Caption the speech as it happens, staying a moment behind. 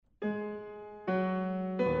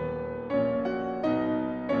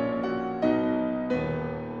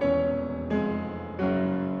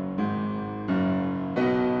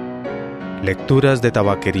Lecturas de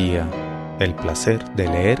tabaquería. El placer de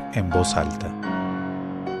leer en voz alta.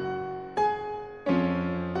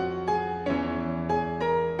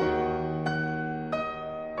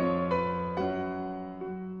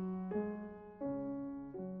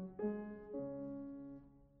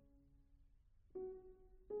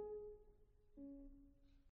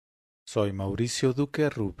 Soy Mauricio Duque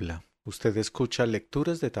Rubla. Usted escucha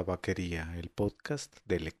Lecturas de Tabaquería, el podcast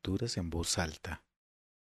de lecturas en voz alta.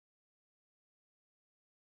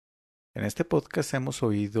 En este podcast hemos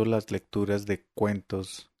oído las lecturas de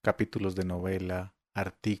cuentos, capítulos de novela,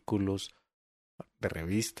 artículos de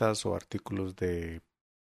revistas o artículos de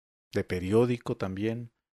periódico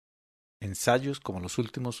también, ensayos como los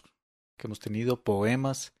últimos que hemos tenido,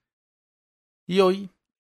 poemas, y hoy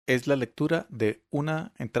es la lectura de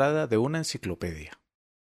una entrada de una enciclopedia.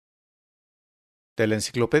 De la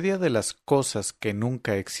enciclopedia de las cosas que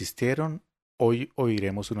nunca existieron, hoy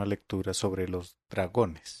oiremos una lectura sobre los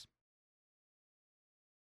dragones.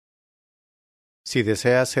 Si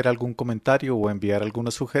desea hacer algún comentario o enviar alguna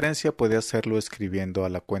sugerencia, puede hacerlo escribiendo a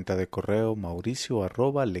la cuenta de correo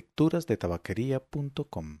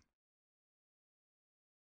mauricio@lecturasdetabaquería.com.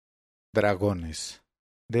 Dragones,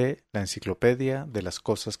 de la enciclopedia de las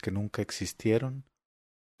cosas que nunca existieron,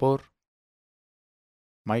 por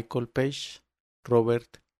Michael Page,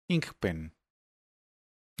 Robert Ingpen.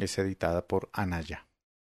 Es editada por Anaya.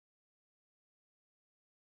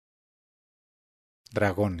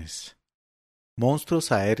 Dragones.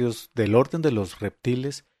 Monstruos aéreos del orden de los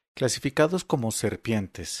reptiles clasificados como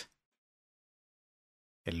serpientes.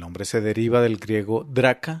 El nombre se deriva del griego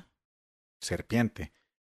draca, serpiente,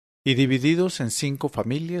 y divididos en 5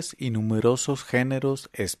 familias y numerosos géneros,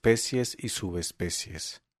 especies y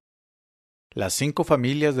subespecies. Las 5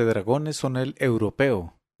 familias de dragones son el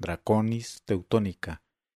europeo, Draconis teutónica,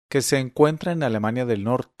 que se encuentra en Alemania del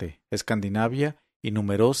Norte, Escandinavia y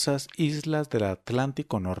numerosas islas del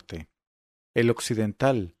Atlántico Norte. El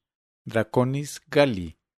occidental, Draconis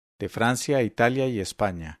galli, de Francia, Italia y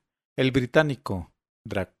España. El británico,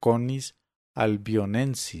 Draconis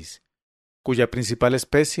albionensis, cuya principal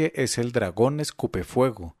especie es el dragón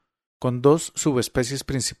escupefuego, con 2 subespecies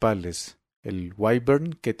principales, el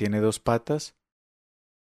wyvern, que tiene 2 patas,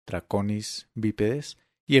 Draconis bipedes,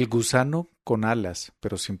 y el gusano con alas,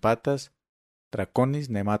 pero sin patas, Draconis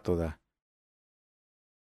nematoda.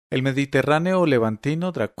 El mediterráneo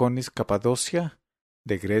levantino, Draconis capadocia,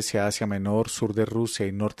 de Grecia, Asia Menor, sur de Rusia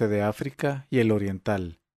y norte de África, y el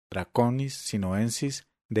oriental, Draconis sinoensis,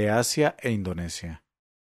 de Asia e Indonesia.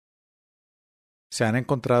 Se han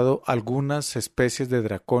encontrado algunas especies de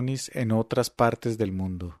draconis en otras partes del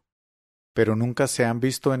mundo, pero nunca se han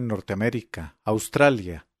visto en Norteamérica,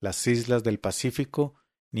 Australia, las islas del Pacífico,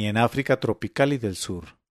 ni en África tropical y del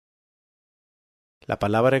sur. La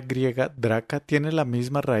palabra griega draca tiene la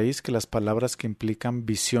misma raíz que las palabras que implican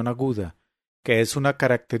visión aguda, que es una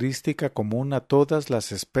característica común a todas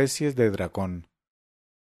las especies de dragón.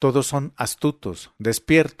 Todos son astutos,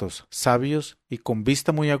 despiertos, sabios y con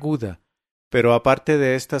vista muy aguda, pero aparte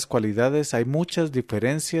de estas cualidades hay muchas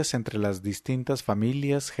diferencias entre las distintas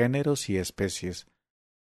familias, géneros y especies.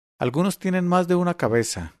 Algunos tienen más de una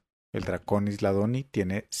cabeza. El Draconis ladoni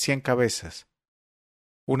tiene 100 cabezas.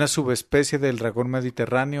 Una subespecie del dragón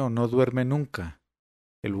mediterráneo no duerme nunca.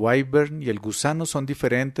 El wyvern y el gusano son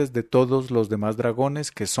diferentes de todos los demás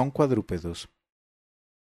dragones que son cuadrúpedos.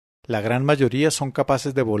 La gran mayoría son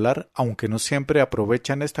capaces de volar, aunque no siempre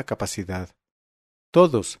aprovechan esta capacidad.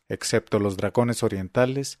 Todos, excepto los dragones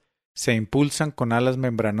orientales, se impulsan con alas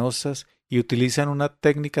membranosas y utilizan una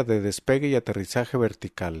técnica de despegue y aterrizaje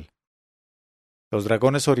vertical. Los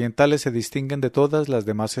dragones orientales se distinguen de todas las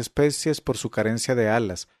demás especies por su carencia de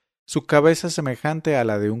alas, su cabeza semejante a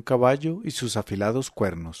la de un caballo y sus afilados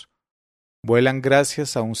cuernos. Vuelan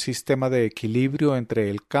gracias a un sistema de equilibrio entre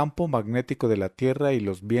el campo magnético de la Tierra y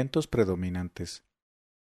los vientos predominantes.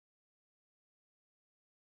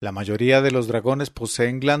 La mayoría de los dragones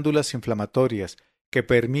poseen glándulas inflamatorias que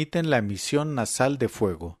permiten la emisión nasal de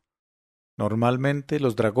fuego. Normalmente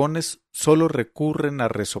los dragones solo recurren a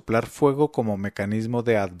resoplar fuego como mecanismo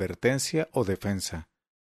de advertencia o defensa.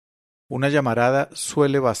 Una llamarada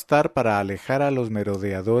suele bastar para alejar a los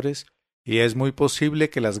merodeadores y es muy posible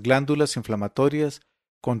que las glándulas inflamatorias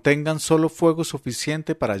contengan solo fuego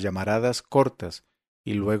suficiente para llamaradas cortas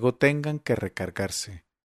y luego tengan que recargarse.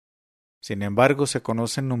 Sin embargo, se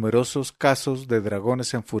conocen numerosos casos de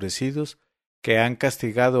dragones enfurecidos que han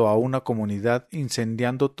castigado a una comunidad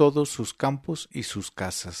incendiando todos sus campos y sus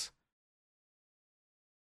casas.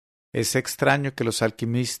 Es extraño que los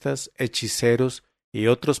alquimistas, hechiceros y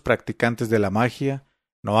otros practicantes de la magia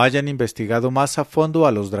no hayan investigado más a fondo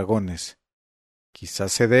a los dragones,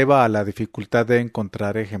 Quizás se deba a la dificultad de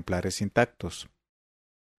encontrar ejemplares intactos.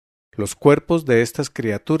 Los cuerpos de estas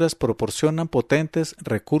criaturas proporcionan potentes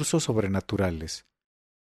recursos sobrenaturales.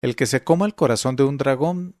 El que se coma el corazón de un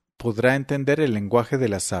dragón podrá entender el lenguaje de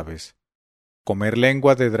las aves. Comer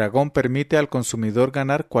lengua de dragón permite al consumidor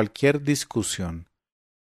ganar cualquier discusión.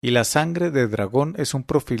 Y la sangre de dragón es un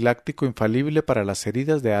profiláctico infalible para las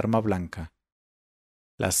heridas de arma blanca.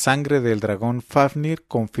 La sangre del dragón Fafnir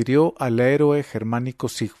confirió al héroe germánico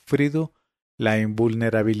Sigfrido la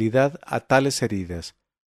invulnerabilidad a tales heridas,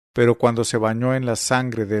 pero cuando se bañó en la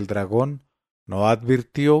sangre del dragón, no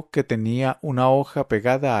advirtió que tenía una hoja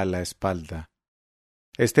pegada a la espalda.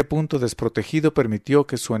 Este punto desprotegido permitió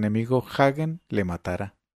que su enemigo Hagen le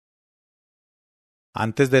matara.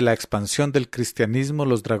 Antes de la expansión del cristianismo,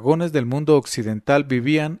 los dragones del mundo occidental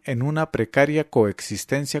vivían en una precaria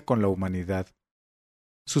coexistencia con la humanidad.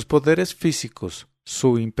 Sus poderes físicos,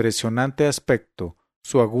 su impresionante aspecto,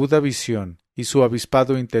 su aguda visión y su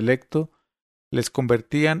avispado intelecto les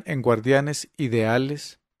convertían en guardianes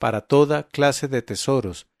ideales para toda clase de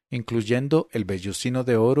tesoros, incluyendo el vellocino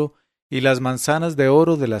de oro y las manzanas de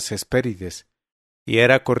oro de las Hespérides, y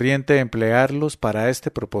era corriente emplearlos para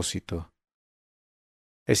este propósito.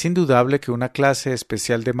 Es indudable que una clase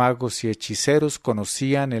especial de magos y hechiceros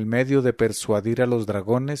conocían el medio de persuadir a los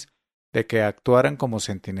dragones de que actuaran como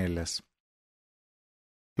centinelas.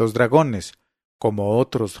 Los dragones, como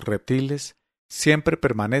otros reptiles, siempre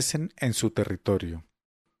permanecen en su territorio.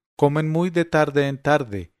 Comen muy de tarde en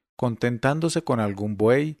tarde, contentándose con algún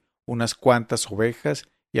buey, unas cuantas ovejas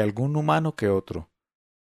y algún humano que otro,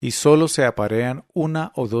 y sólo se aparean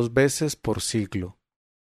 1 o 2 veces por siglo.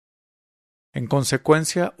 En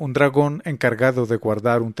consecuencia, un dragón encargado de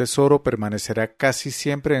guardar un tesoro permanecerá casi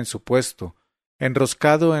siempre en su puesto,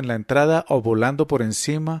 enroscado en la entrada o volando por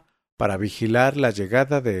encima para vigilar la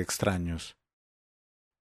llegada de extraños.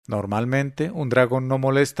 Normalmente, un dragón no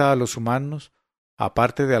molesta a los humanos,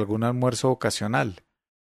 aparte de algún almuerzo ocasional,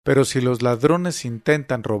 pero si los ladrones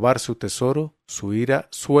intentan robar su tesoro, su ira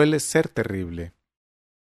suele ser terrible.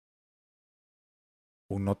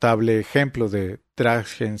 Un notable ejemplo de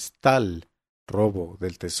Dragenstal, robo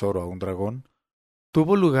del tesoro a un dragón,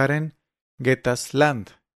 tuvo lugar en Getasland,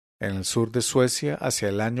 en el sur de Suecia, hacia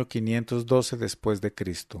el año 512 después de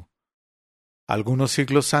Cristo. Algunos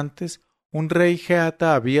siglos antes, un rey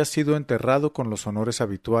geata había sido enterrado con los honores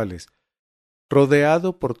habituales,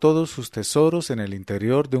 rodeado por todos sus tesoros en el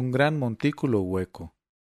interior de un gran montículo hueco,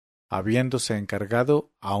 habiéndose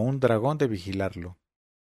encargado a un dragón de vigilarlo.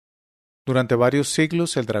 Durante varios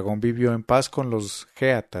siglos el dragón vivió en paz con los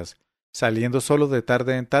geatas, saliendo solo de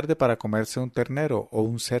tarde en tarde para comerse un ternero o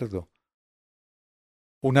un cerdo.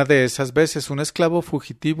 Una de esas veces un esclavo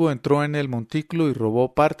fugitivo entró en el montículo y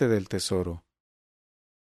robó parte del tesoro.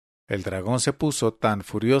 El dragón se puso tan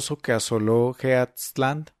furioso que asoló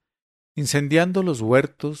Geatsland, incendiando los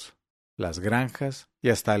huertos, las granjas y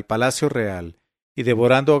hasta el palacio real, y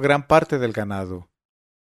devorando a gran parte del ganado.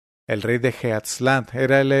 El rey de Geatsland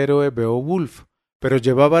era el héroe Beowulf, pero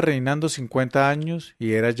llevaba reinando 50 años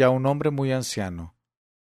y era ya un hombre muy anciano.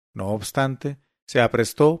 No obstante, se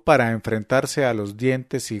aprestó para enfrentarse a los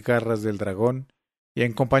dientes y garras del dragón, y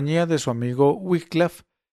en compañía de su amigo Wiglaf,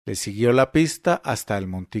 le siguió la pista hasta el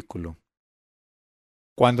montículo.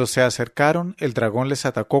 Cuando se acercaron, el dragón les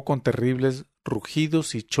atacó con terribles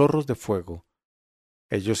rugidos y chorros de fuego.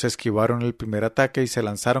 Ellos esquivaron el primer ataque y se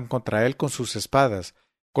lanzaron contra él con sus espadas,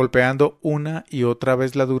 golpeando una y otra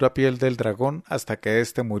vez la dura piel del dragón hasta que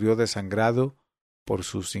éste murió desangrado por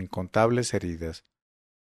sus incontables heridas.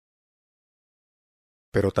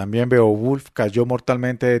 Pero también Beowulf cayó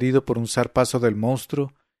mortalmente herido por un zarpazo del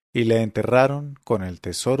monstruo y le enterraron con el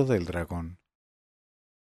tesoro del dragón.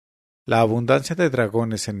 La abundancia de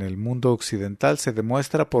dragones en el mundo occidental se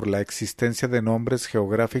demuestra por la existencia de nombres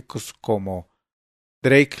geográficos como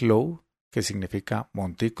Drakelow, que significa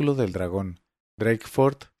Montículo del Dragón,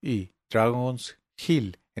 Drakeford y Dragon's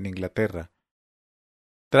Hill en Inglaterra,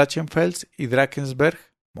 Drachenfels y Drakensberg,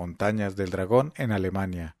 Montañas del Dragón en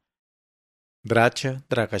Alemania, Dracha,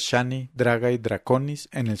 Dragashani, Draga y Draconis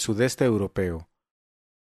en el sudeste europeo.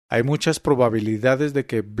 Hay muchas probabilidades de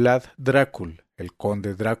que Vlad Drácul, el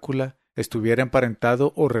conde Drácula, estuviera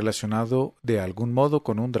emparentado o relacionado de algún modo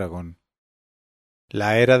con un dragón.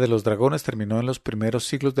 La era de los dragones terminó en los primeros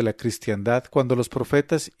siglos de la cristiandad, cuando los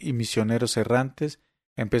profetas y misioneros errantes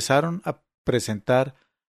empezaron a presentar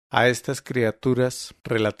a estas criaturas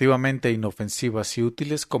relativamente inofensivas y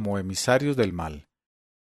útiles como emisarios del mal.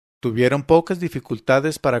 Tuvieron pocas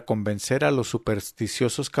dificultades para convencer a los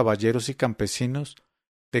supersticiosos caballeros y campesinos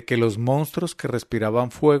de que los monstruos que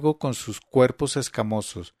respiraban fuego con sus cuerpos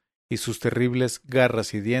escamosos y sus terribles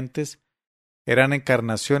garras y dientes eran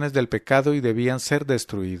encarnaciones del pecado y debían ser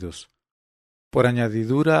destruidos. Por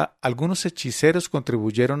añadidura, algunos hechiceros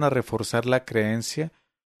contribuyeron a reforzar la creencia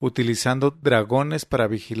utilizando dragones para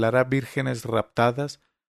vigilar a vírgenes raptadas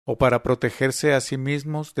o para protegerse a sí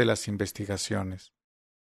mismos de las investigaciones.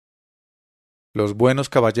 Los buenos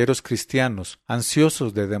caballeros cristianos,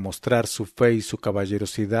 ansiosos de demostrar su fe y su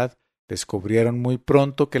caballerosidad, descubrieron muy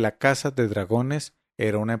pronto que la caza de dragones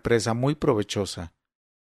era una empresa muy provechosa.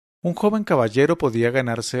 Un joven caballero podía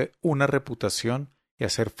ganarse una reputación y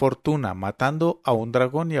hacer fortuna matando a un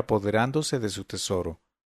dragón y apoderándose de su tesoro.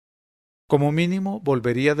 Como mínimo,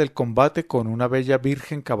 volvería del combate con una bella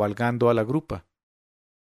virgen cabalgando a la grupa.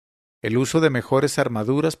 El uso de mejores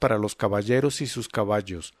armaduras para los caballeros y sus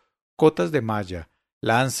caballos, cotas de malla,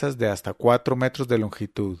 lanzas de hasta 4 metros de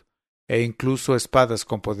longitud, e incluso espadas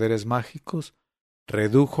con poderes mágicos,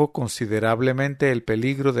 redujo considerablemente el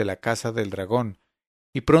peligro de la caza del dragón,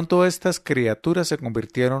 y pronto estas criaturas se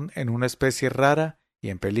convirtieron en una especie rara y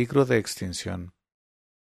en peligro de extinción.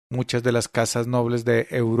 Muchas de las casas nobles de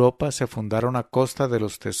Europa se fundaron a costa de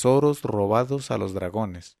los tesoros robados a los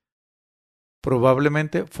dragones.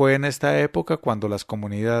 Probablemente fue en esta época cuando las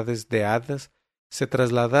comunidades de hadas se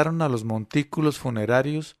trasladaron a los montículos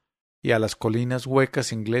funerarios y a las colinas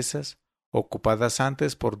huecas inglesas, ocupadas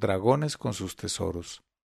antes por dragones con sus tesoros.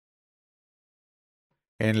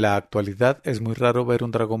 En la actualidad es muy raro ver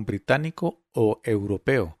un dragón británico o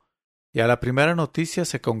europeo, y a la primera noticia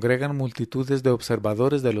se congregan multitudes de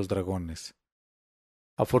observadores de los dragones.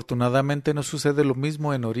 Afortunadamente no sucede lo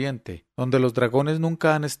mismo en Oriente, donde los dragones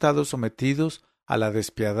nunca han estado sometidos a la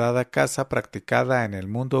despiadada caza practicada en el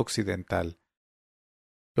mundo occidental.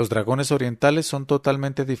 Los dragones orientales son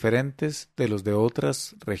totalmente diferentes de los de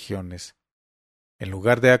otras regiones. En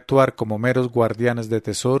lugar de actuar como meros guardianes de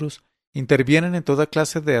tesoros, intervienen en toda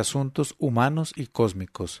clase de asuntos humanos y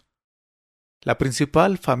cósmicos. La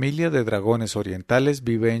principal familia de dragones orientales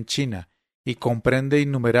vive en China y comprende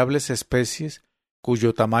innumerables especies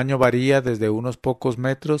cuyo tamaño varía desde unos pocos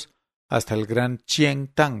metros hasta el gran Qian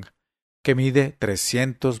Tang, que mide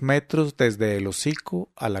 300 metros desde el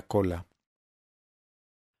hocico a la cola.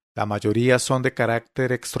 La mayoría son de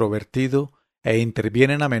carácter extrovertido e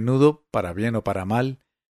intervienen a menudo, para bien o para mal,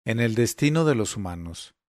 en el destino de los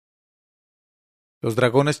humanos. Los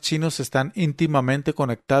dragones chinos están íntimamente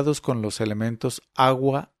conectados con los elementos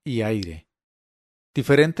agua y aire.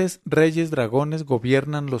 Diferentes reyes dragones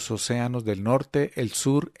gobiernan los océanos del norte, el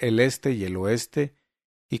sur, el este y el oeste,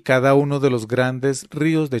 y cada uno de los grandes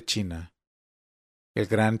ríos de China. El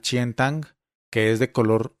gran Qiantang, que es de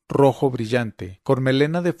color rojo brillante, con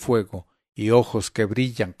melena de fuego y ojos que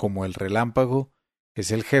brillan como el relámpago,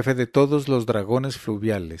 es el jefe de todos los dragones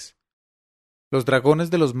fluviales. Los dragones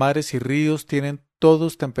de los mares y ríos tienen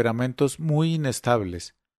todos temperamentos muy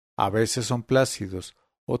inestables, a veces son plácidos,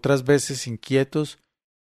 otras veces inquietos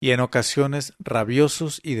y en ocasiones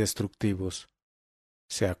rabiosos y destructivos.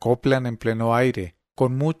 Se acoplan en pleno aire,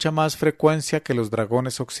 con mucha más frecuencia que los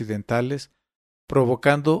dragones occidentales,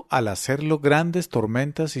 provocando al hacerlo grandes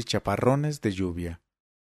tormentas y chaparrones de lluvia.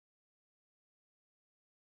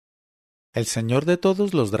 El señor de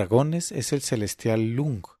todos los dragones es el celestial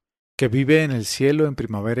Lung, que vive en el cielo en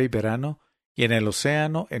primavera y verano y en el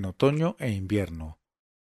océano en otoño e invierno.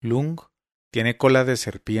 Lung tiene cola de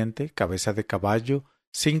serpiente, cabeza de caballo,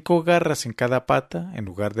 5 garras en cada pata en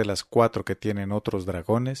lugar de las 4 que tienen otros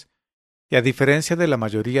dragones, y a diferencia de la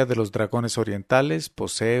mayoría de los dragones orientales,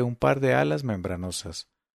 posee un par de alas membranosas.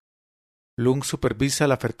 Lung supervisa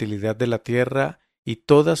la fertilidad de la tierra y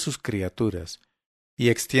todas sus criaturas, y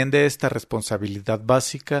extiende esta responsabilidad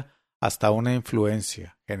básica hasta una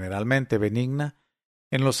influencia, generalmente benigna,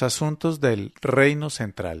 en los asuntos del reino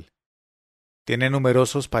central. Tiene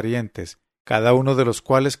numerosos parientes, cada uno de los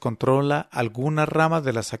cuales controla alguna rama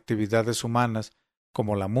de las actividades humanas,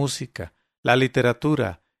 como la música, la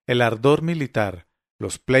literatura, el ardor militar,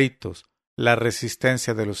 los pleitos, la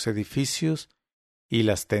resistencia de los edificios y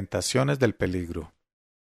las tentaciones del peligro.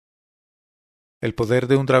 El poder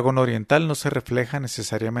de un dragón oriental no se refleja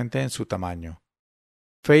necesariamente en su tamaño.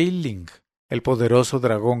 Fei Ling, el poderoso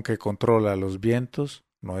dragón que controla los vientos,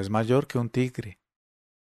 no es mayor que un tigre.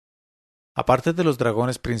 Aparte de los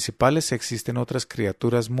dragones principales, existen otras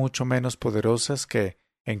criaturas mucho menos poderosas que,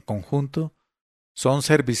 en conjunto, son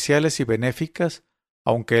serviciales y benéficas,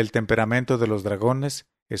 aunque el temperamento de los dragones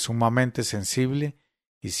es sumamente sensible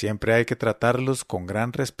y siempre hay que tratarlos con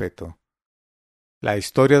gran respeto. La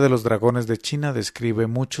historia de los dragones de China describe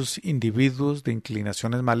muchos individuos de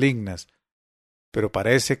inclinaciones malignas, pero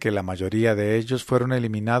parece que la mayoría de ellos fueron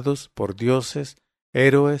eliminados por dioses,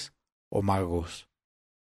 héroes o magos.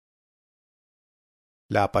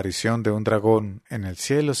 La aparición de un dragón en el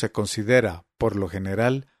cielo se considera, por lo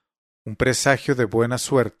general, un presagio de buena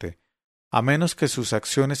suerte, a menos que sus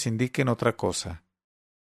acciones indiquen otra cosa.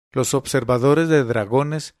 Los observadores de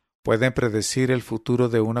dragones pueden predecir el futuro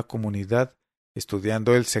de una comunidad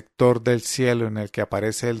estudiando el sector del cielo en el que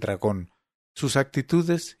aparece el dragón, sus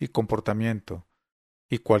actitudes y comportamiento,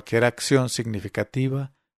 y cualquier acción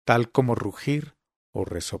significativa, tal como rugir o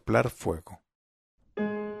resoplar fuego.